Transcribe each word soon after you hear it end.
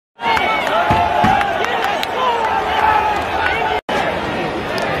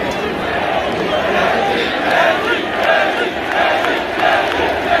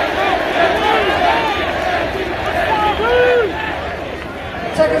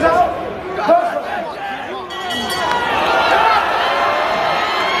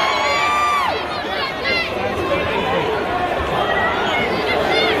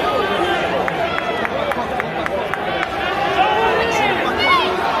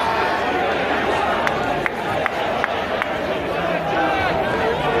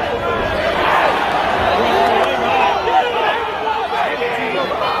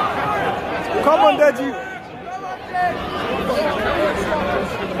Come on, Deji.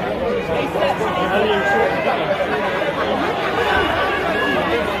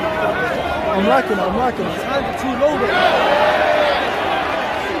 I'm liking it. His hands are too low though.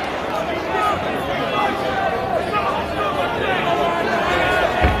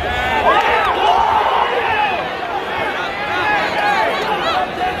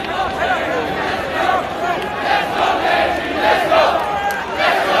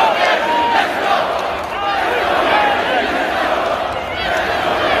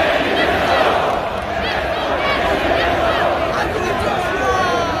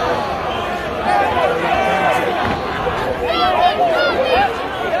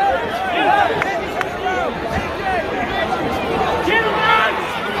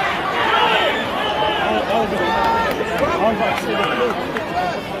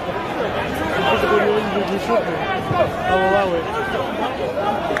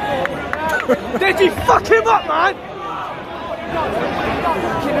 Deji, fuck him up, man!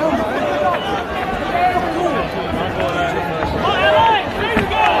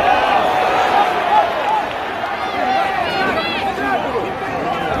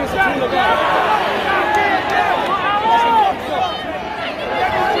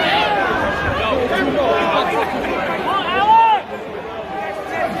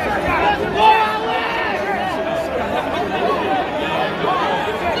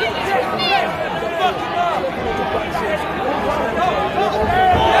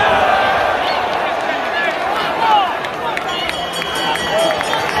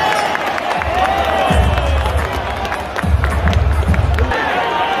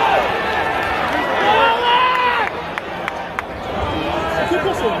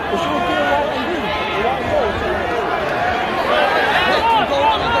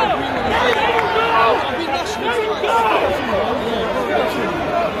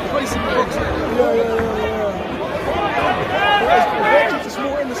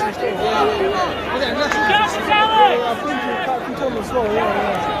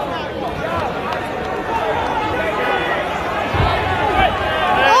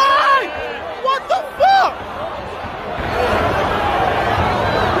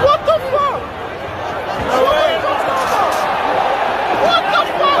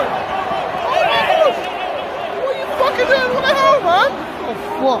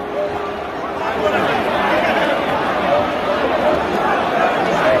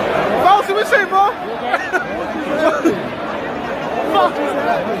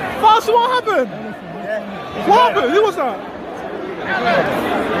 What happened? What happened? Who was that?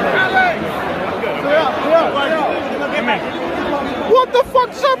 What the fuck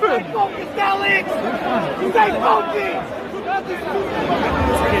just happened? Focus, Alex! Stay focused!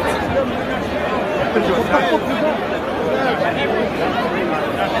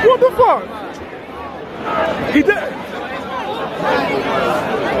 What the fuck? He did.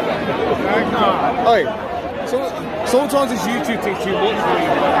 Oi. Sometimes it's YouTube takes too much for you.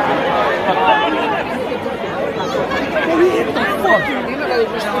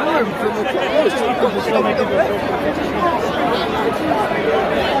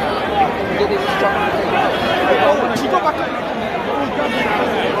 She got back.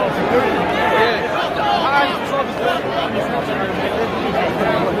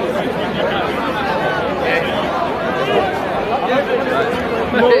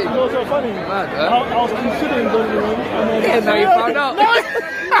 You know what's so funny? I was considering going to win. Yeah, now you found out.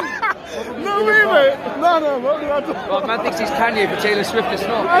 No way, mate. No, bro. Well, man thinks he's Kanye for Taylor Swift, it's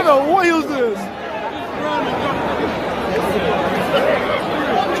not. I know what he was doing. Is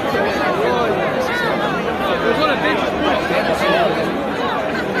that Deji's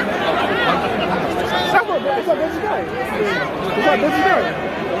guy? Is that Deji's guy?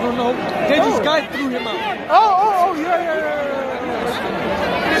 I don't know. Deji's guy threw him out. Oh, yeah.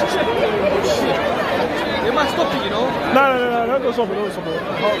 They might stop it, you know? No, don't stop it.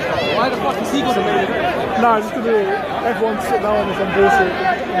 Why the fuck is he going to make it? Nah, just gonna everyone sit down on some bullshit.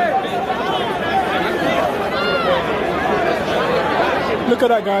 Look at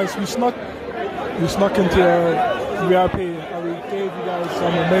that, guys. We snuck into VIP and we gave you guys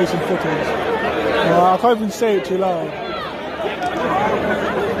some amazing footage. I can't even say it too loud.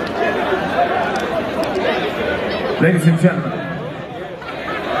 Ladies and gentlemen,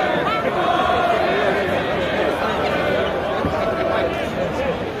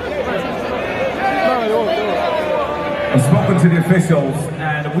 to the officials,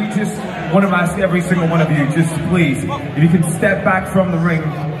 and we just want to ask every single one of you, just please, if you can step back from the ring,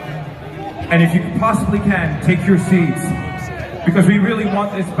 and if you possibly can, take your seats, because we really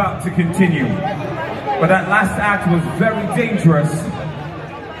want this bout to continue. But that last act was very dangerous,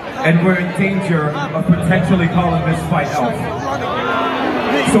 and we're in danger of potentially calling this fight out.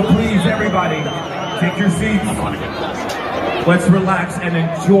 So please, everybody, take your seats. Let's relax and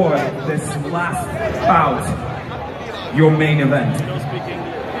enjoy this last bout, your main event.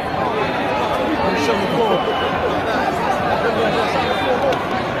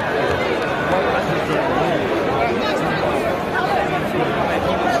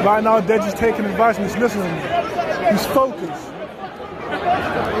 Right now, Deji's taking advice and he's listening. He's focused.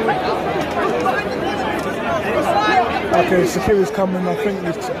 Okay, security's coming. I think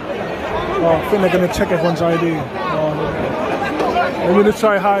they're gonna check everyone's ID. Let me just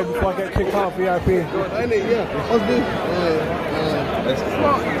try hide before I get kicked out of VIP.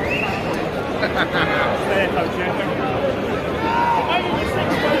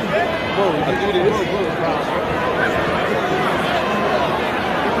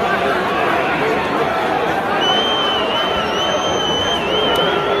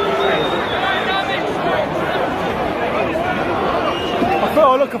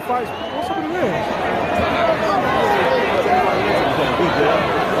 Oh, look, a fight. What's happening there?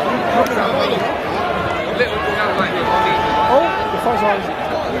 Oh, the fight's on.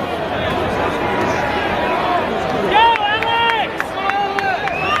 Go, Alex!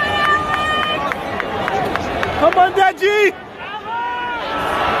 Come on, Deji!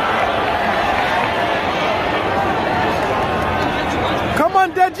 Come on,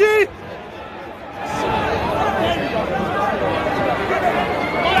 Deji!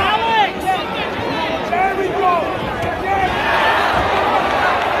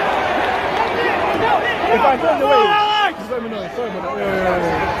 If I go the way, just let me know. Sorry about that. Yeah.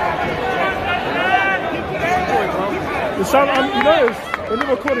 The sound, you notice, when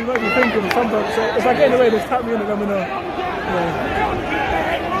you're recording, what you're thinking sometimes. So if I get in the way, just tap me in and let me know. Yeah.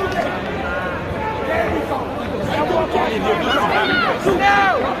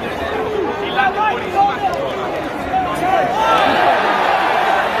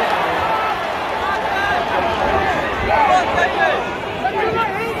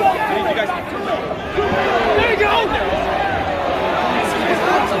 There you go!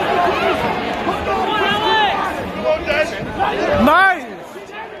 Nice!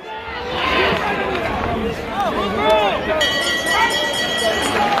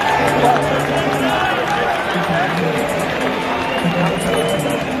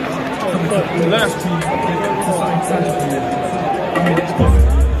 Last team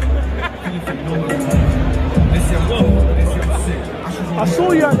I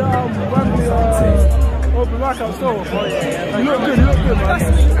saw you at the Wembley open mic. I saw. You look good. You look good, man.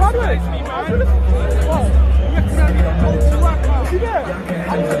 By the way, see there?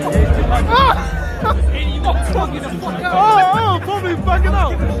 Oh, probably backing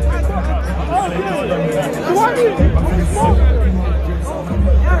out. Oh, good. So why did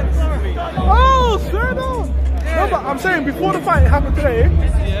Oh, straight on. No, but I'm saying before the fight happened today,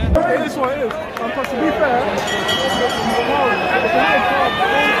 it is what it is. And plus, to be fair,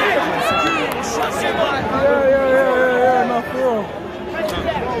 yeah, no, for real.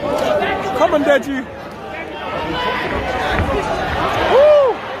 Come on, Deji.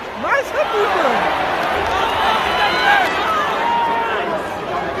 Woo! Nice hit movement.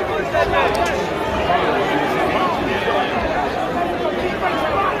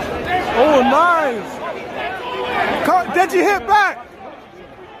 Oh, nice. Deji hit back.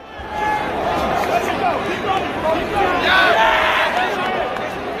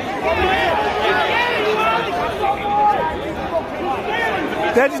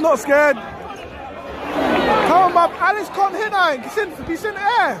 Deji's not scared. Come on, Bob. Alex can't hit that. He's in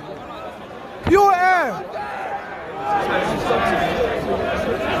air. Pure air.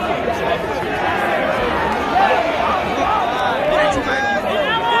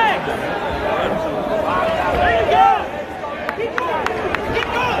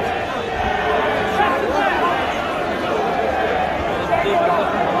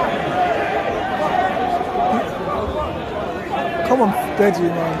 Come on, Deji,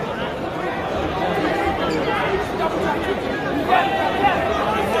 man.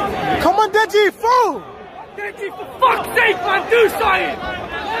 Come on, Deji, full! Deji, for fuck's sake, man, do something!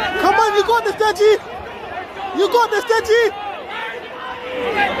 Come on, you got this, Deji! You got this, Deji!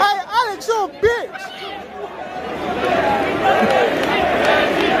 Hey, Alex, you're a bitch!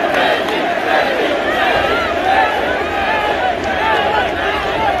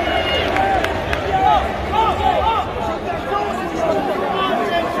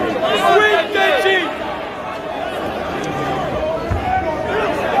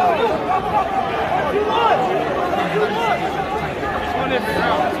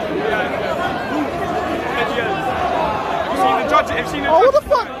 Oh, what the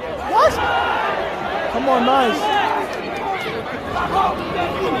fuck? What? Come on, nice.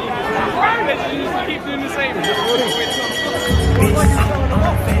 Keep doing the same.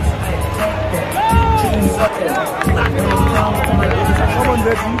 Come on,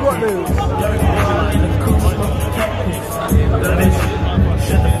 Deji, you got this.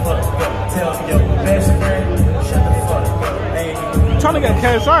 Shut the fuck up. Tell your best friend. Shut the fuck up. Hey. Trying to get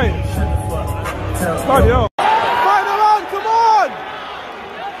KSI. Shut the fuck up. Bloody hell. Final round, come on!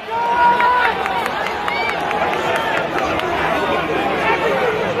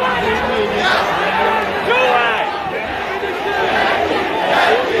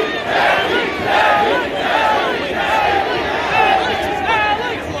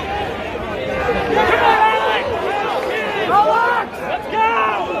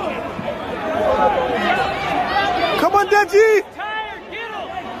 Come on, Deji!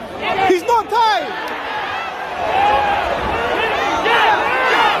 He's not tired!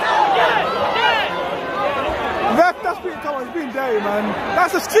 Ref, that's being, come on, he's being dirty, man.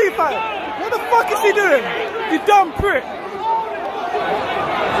 That's a street fight. What the fuck is he doing? You dumb prick.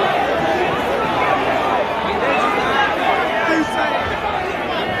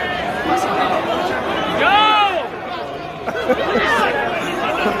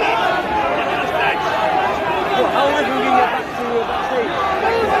 How long can we get back to backstage?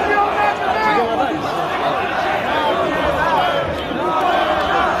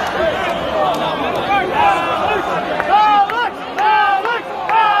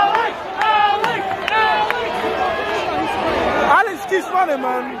 Alex keeps running,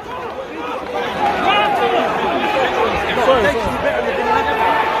 man. Sorry.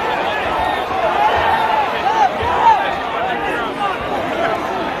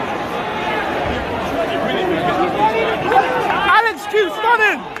 Alex keeps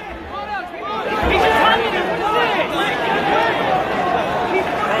running.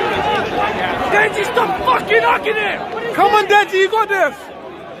 Deji, stop fucking hugging him! Come on, Deji, you got this.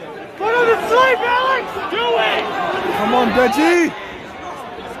 Put on the sleep, Alex! Do it! Come on, Deji.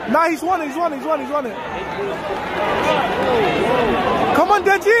 Nah, he's won it. Come on,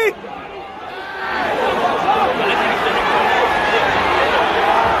 Deji.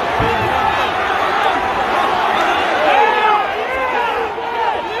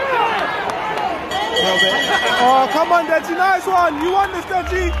 Oh, come on, Deji. Nice one. You won this,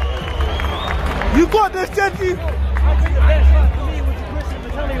 Deji. You got this, Deji.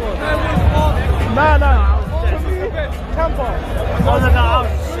 Nah. Tempo.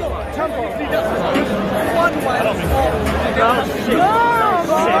 Tempo.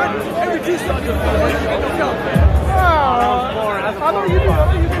 I know you do.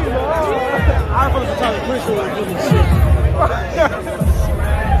 I thought it was a crystal.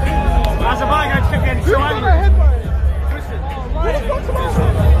 As a bag, I took it so angry.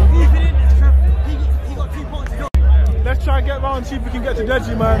 Let's try and get round, see if we can get to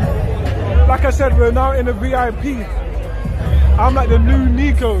Deji, man. Like I said, we're now in the VIP. I'm like the new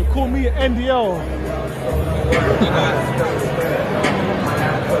Nico. Call me NDL.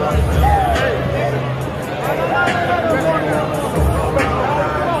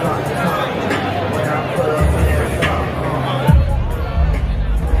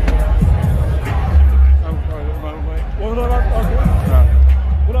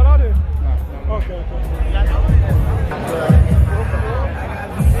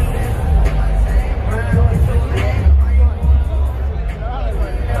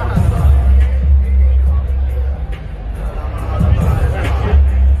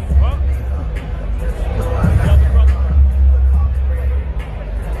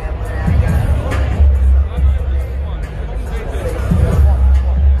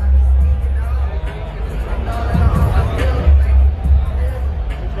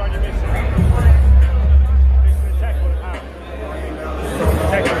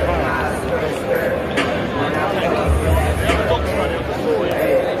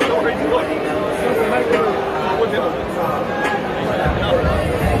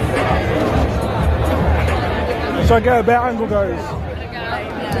 So I get a better angle, guys.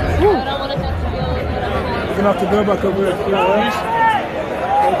 Woo. We're gonna have to go back over it.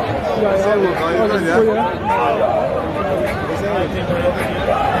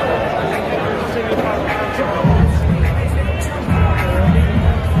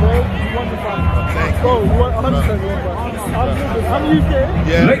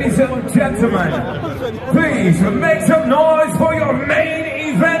 Ladies and gentlemen, please make some noise for your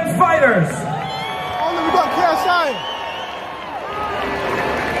main event fighters. We got KSI.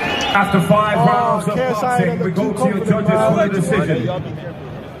 After 5 rounds of boxing, we go to your judges for the decision.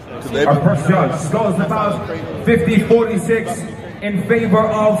 Our first judge scores about 50-46. in favor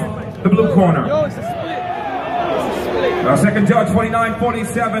of the blue corner. Our second judge,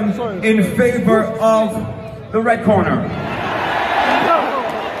 29-47, in favor of the red corner.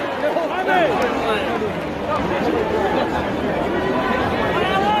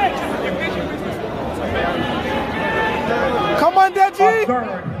 Come on, Deji! Our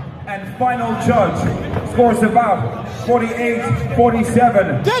third and final judge scores about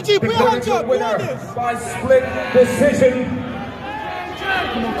 48-47. Deji, put your hands up, winner by split decision.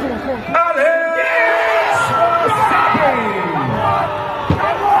 Wassabi!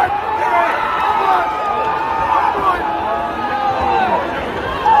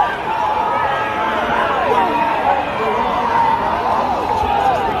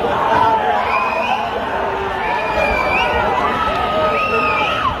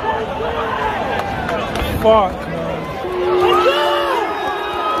 Fuck, man.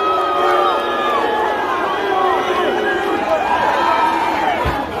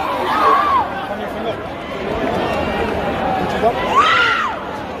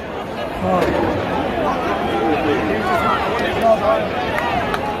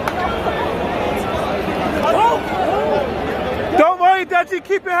 Don't worry, Deji,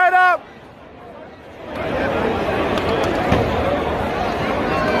 keep your head up.